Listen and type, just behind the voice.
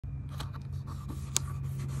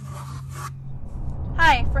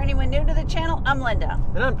Hi, for anyone new to the channel, I'm Linda.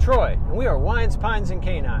 And I'm Troy, and we are Wines, Pines, and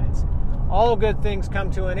Canines. All good things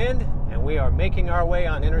come to an end, and we are making our way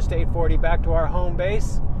on Interstate 40 back to our home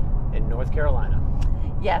base in North Carolina.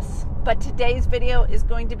 Yes, but today's video is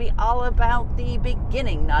going to be all about the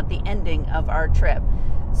beginning, not the ending of our trip.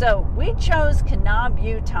 So we chose Kanab,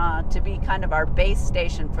 Utah to be kind of our base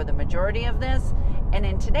station for the majority of this. And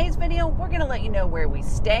in today's video, we're going to let you know where we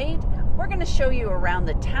stayed. We're going to show you around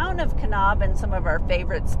the town of Kanab and some of our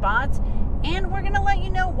favorite spots. And we're going to let you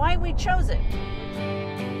know why we chose it.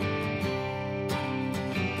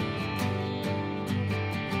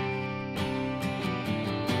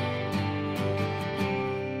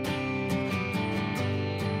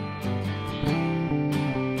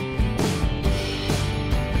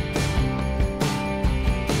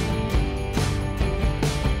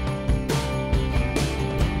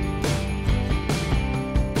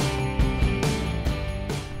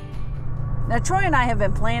 Now, Troy and I have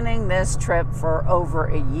been planning this trip for over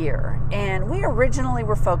a year, and we originally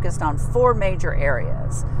were focused on 4 major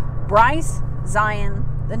areas: Bryce, Zion,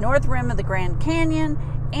 the North Rim of the Grand Canyon,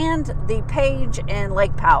 and the Page and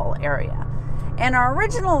Lake Powell area. And our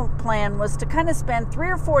original plan was to kind of spend 3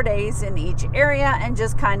 or 4 days in each area and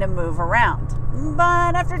just kind of move around.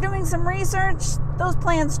 But after doing some research, those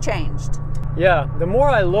plans changed. Yeah, the more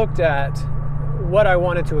I looked at what I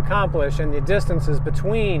wanted to accomplish and the distances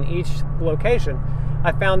between each location,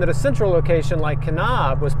 I found that a central location like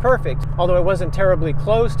Kanab was perfect. Although it wasn't terribly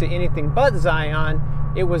close to anything but Zion,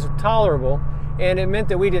 it was tolerable, and it meant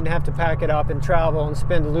that we didn't have to pack it up and travel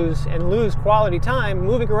and lose quality time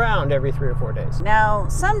moving around every 3 or 4 days. Now,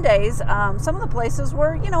 some days, some of the places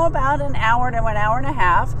were, about an hour to an hour and a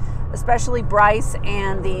half, especially Bryce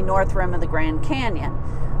and the North Rim of the Grand Canyon.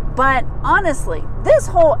 But honestly, this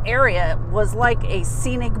whole area was like a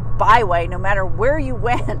scenic byway no matter where you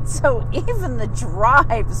went. So even the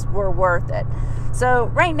drives were worth it. So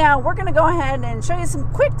right now we're going to go ahead and show you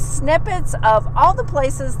some quick snippets of all the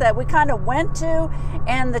places that we kind of went to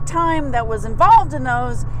and the time that was involved in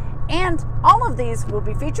those. And all of these will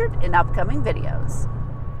be featured in upcoming videos.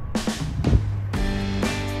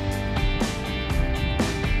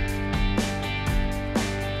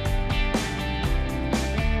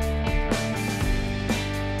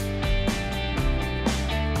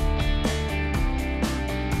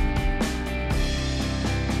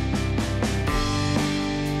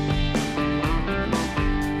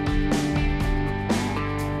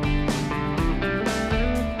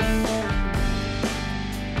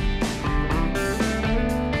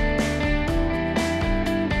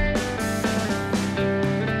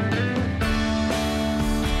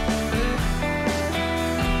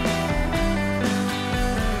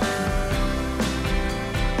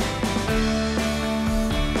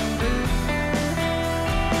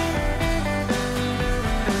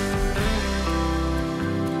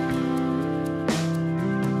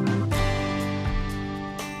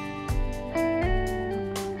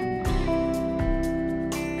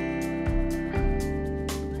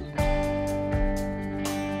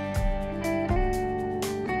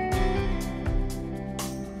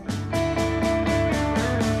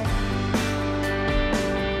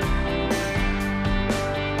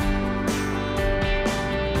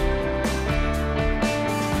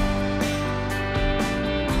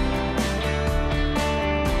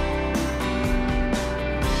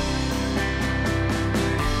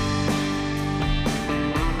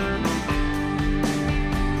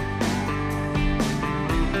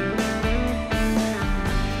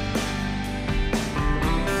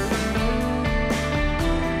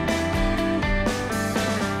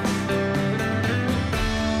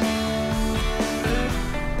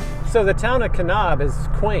 So the town of Kanab is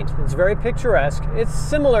quaint. It's very picturesque. It's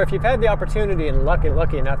similar, if you've had the opportunity and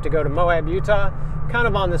lucky enough to go to Moab, Utah, kind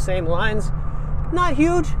of on the same lines. Not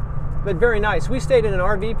huge, but very nice. We stayed in an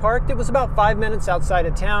RV park that was about 5 minutes outside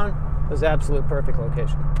of town. It was an absolute perfect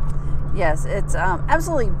location. Yes, it's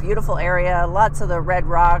absolutely beautiful area. Lots of the red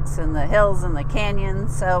rocks and the hills and the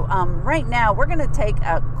canyons. So right now we're going to take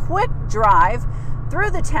a quick drive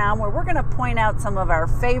through the town where we're going to point out some of our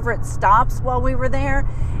favorite stops while we were there.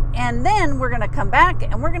 And then we're going to come back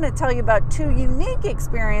and we're going to tell you about 2 unique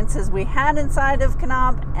experiences we had inside of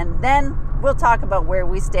Kanab, and then we'll talk about where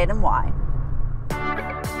we stayed and why.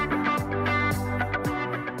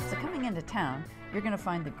 So coming into town, you're going to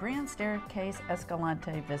find the Grand Staircase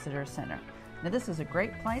Escalante Visitor Center. Now this is a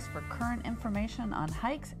great place for current information on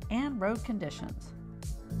hikes and road conditions.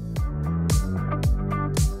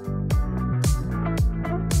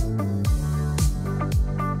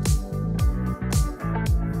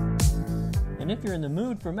 And if you're in the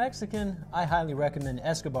mood for Mexican, I highly recommend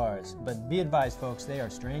Escobar's, but be advised folks, they are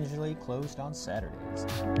strangely closed on Saturdays.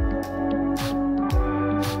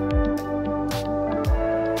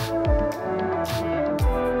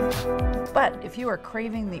 But if you are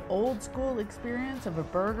craving the old school experience of a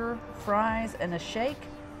burger, fries, and a shake,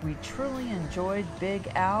 we truly enjoyed Big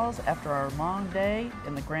Al's after our long day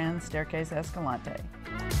in the Grand Staircase Escalante.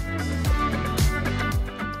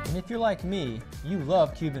 And if you're like me, you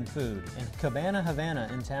love Cuban food, and Cabana Havana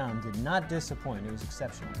in town did not disappoint. It was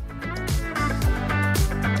exceptional.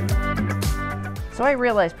 So I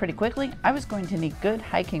realized pretty quickly I was going to need good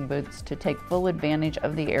hiking boots to take full advantage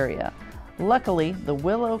of the area. Luckily, the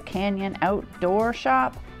Willow Canyon Outdoor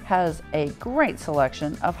Shop has a great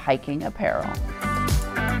selection of hiking apparel.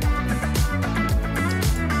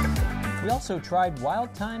 We also tried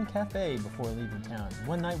Wild Time Cafe before leaving town.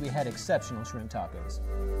 One night we had exceptional shrimp tacos.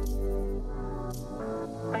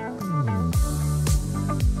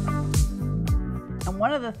 And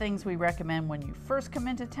one of the things we recommend when you first come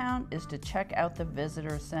into town is to check out the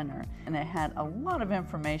visitor center. And it had a lot of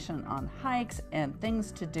information on hikes and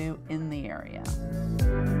things to do in the area.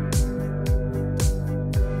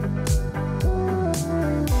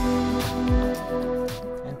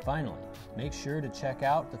 And finally, make sure to check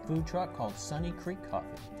out the food truck called Sunny Creek Coffee.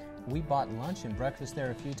 We bought lunch and breakfast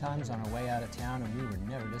there a few times on our way out of town, and we were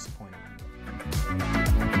never disappointed.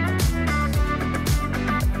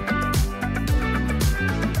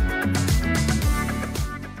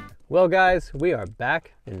 Well, guys, we are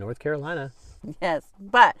back in North Carolina. Yes,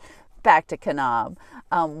 but back to Kanab.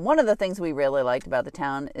 One of the things we really liked about the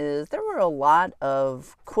town is there were a lot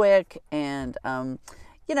of quick and fun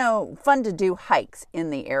to do hikes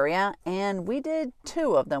in the area, and we did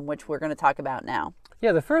 2 of them, which we're going to talk about now.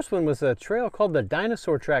 Yeah, the first one was a trail called the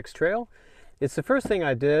Dinosaur Tracks Trail. It's the first thing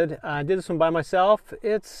I did. I did this one by myself.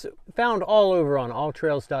 It's found all over on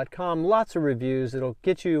alltrails.com. Lots of reviews. It'll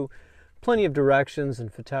get you plenty of directions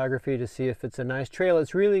and photography to see if it's a nice trail.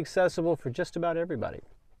 It's really accessible for just about everybody.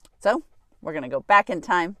 So we're going to go back in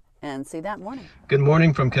time and see that morning. Good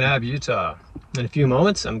morning from Kanab, Utah. In a few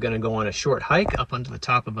moments, I'm going to go on a short hike up onto the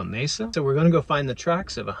top of a mesa. So we're going to go find the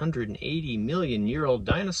tracks of a 180-million-year-old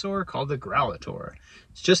dinosaur called the Growlator.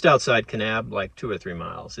 It's just outside Kanab, like 2 or 3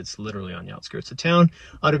 miles. It's literally on the outskirts of town.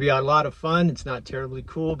 Ought to be a lot of fun. It's not terribly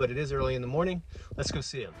cool, but it is early in the morning. Let's go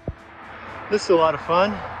see him. This is a lot of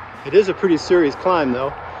fun. It is a pretty serious climb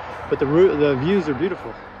though, but the views are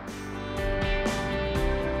beautiful.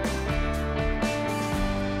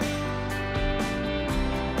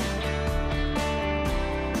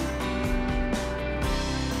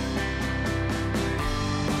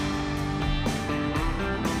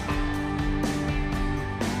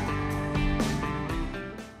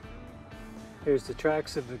 Here's the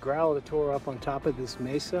tracks of the Growlator up on top of this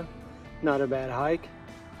mesa. Not a bad hike.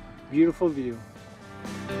 Beautiful view.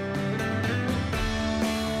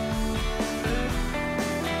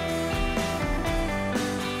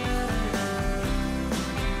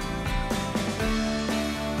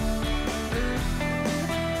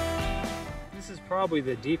 This is probably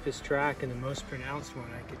the deepest track and the most pronounced one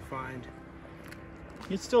I could find.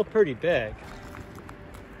 It's still pretty big.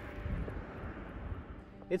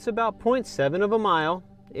 It's about 0.7 of a mile,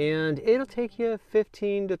 and it'll take you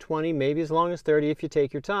 15 to 20, maybe as long as 30 if you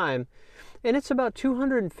take your time. And it's about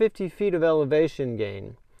 250 feet of elevation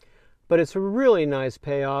gain. But it's a really nice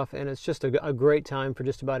payoff, and it's just a great time for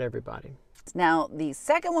just about everybody. Now, the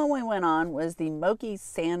second one we went on was the Moki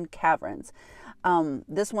Sand Caverns.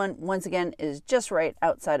 This one, once again, is just right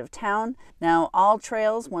outside of town. Now, All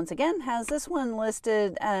Trails, once again, has this one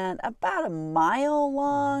listed at about a mile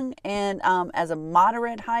long and as a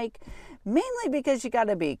moderate hike, mainly because you got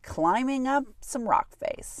to be climbing up some rock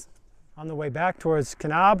face. On the way back towards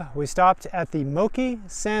Kanab, we stopped at the Moki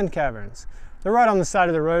Sand Caverns. They're right on the side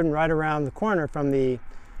of the road and right around the corner from the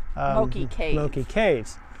Moki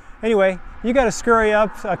Caves. Anyway, you got to scurry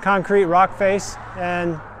up a concrete rock face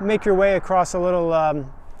and make your way across a little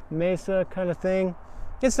mesa kind of thing.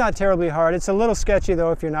 It's not terribly hard. It's a little sketchy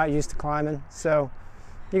though if you're not used to climbing, so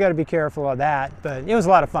you got to be careful of that, but it was a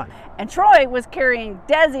lot of fun. And Troy was carrying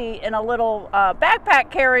Desi in a little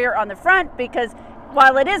backpack carrier on the front because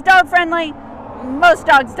while it is dog friendly, most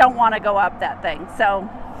dogs don't want to go up that thing, so.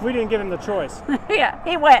 We didn't give him the choice. Yeah,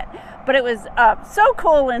 he went. But it was so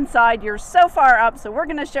cool inside. You're so far up, so we're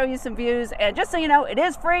going to show you some views. And just so you know, it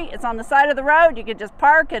is free. It's on the side of the road. You can just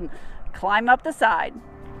park and climb up the side.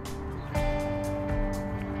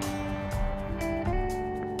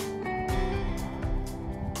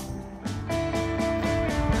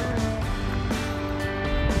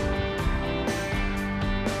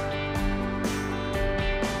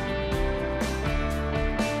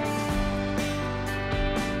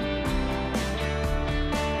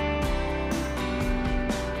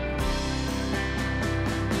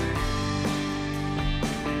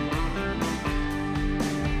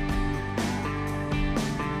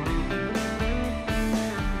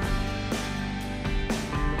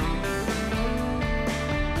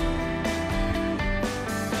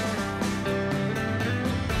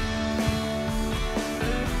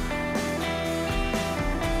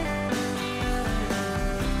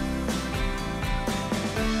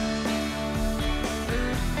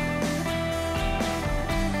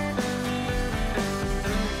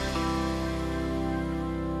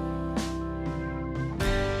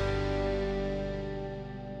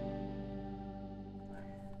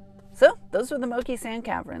 So those were the Moki Sand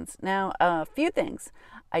Caverns. Now, a few things.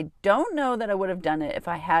 I don't know that I would have done it if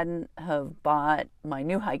I hadn't have bought my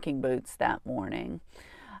new hiking boots that morning.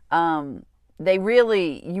 You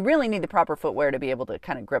really need the proper footwear to be able to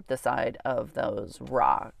kind of grip the side of those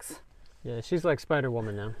rocks. Yeah, she's like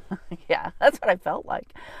Spider-Woman now. Yeah, that's what I felt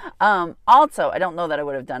like. Also, I don't know that I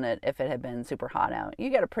would have done it if it had been super hot out.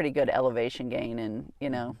 You get a pretty good elevation gain, and you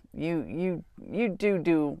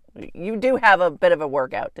do have a bit of a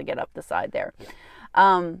workout to get up the side there.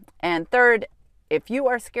 And third, if you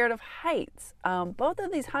are scared of heights, both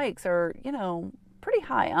of these hikes are pretty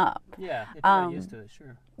high up. Yeah, if you're not used to it,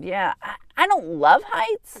 sure. Yeah, I don't love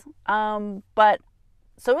heights, but.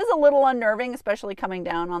 So it was a little unnerving, especially coming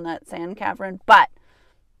down on that sand cavern, but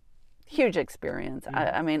huge experience.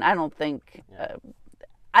 I mean, I don't think,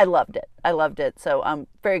 I loved it. I loved it. So I'm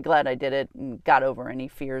very glad I did it and got over any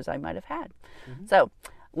fears I might have had. So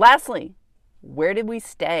lastly, where did we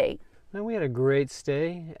stay? Now, we had a great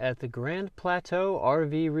stay at the Grand Plateau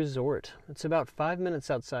RV Resort. It's about 5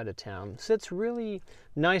 minutes outside of town. Sits really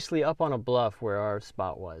nicely up on a bluff where our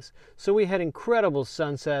spot was. So we had incredible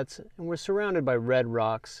sunsets, and we're surrounded by red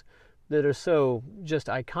rocks that are so just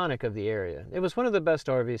iconic of the area. It was one of the best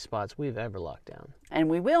RV spots we've ever locked down. And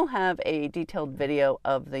we will have a detailed video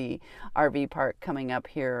of the RV park coming up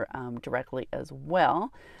here directly as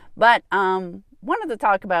well. But wanted to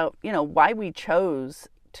talk about, why we chose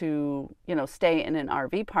to stay in an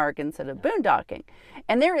RV park instead of boondocking.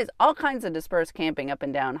 And there is all kinds of dispersed camping up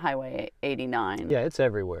and down Highway 89. Yeah, it's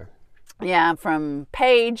everywhere. Yeah, from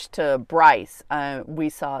Page to Bryce, we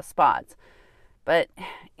saw spots. But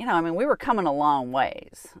we were coming a long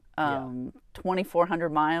ways. 2,400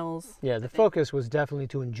 miles. Yeah, the focus was definitely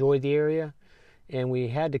to enjoy the area, and we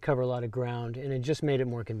had to cover a lot of ground, and it just made it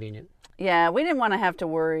more convenient. Yeah, we didn't want to have to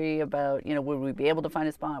worry about, would we be able to find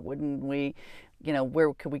a spot? Wouldn't we?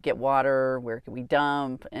 Where could we get water? Where could we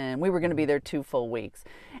dump? And we were going to be there 2 full weeks.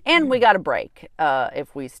 And we got a break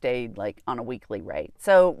if we stayed like on a weekly rate.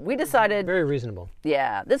 So we decided... Very reasonable.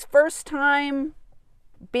 Yeah. This first time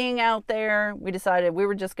being out there, we decided we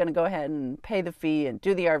were just going to go ahead and pay the fee and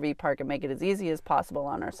do the RV park and make it as easy as possible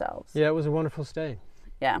on ourselves. Yeah, it was a wonderful stay.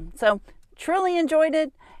 Yeah. So truly enjoyed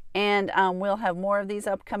it. And we'll have more of these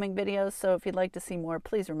upcoming videos. So if you'd like to see more,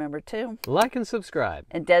 please remember to like and subscribe.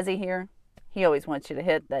 And Desi here. He always wants you to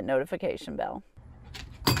hit that notification bell.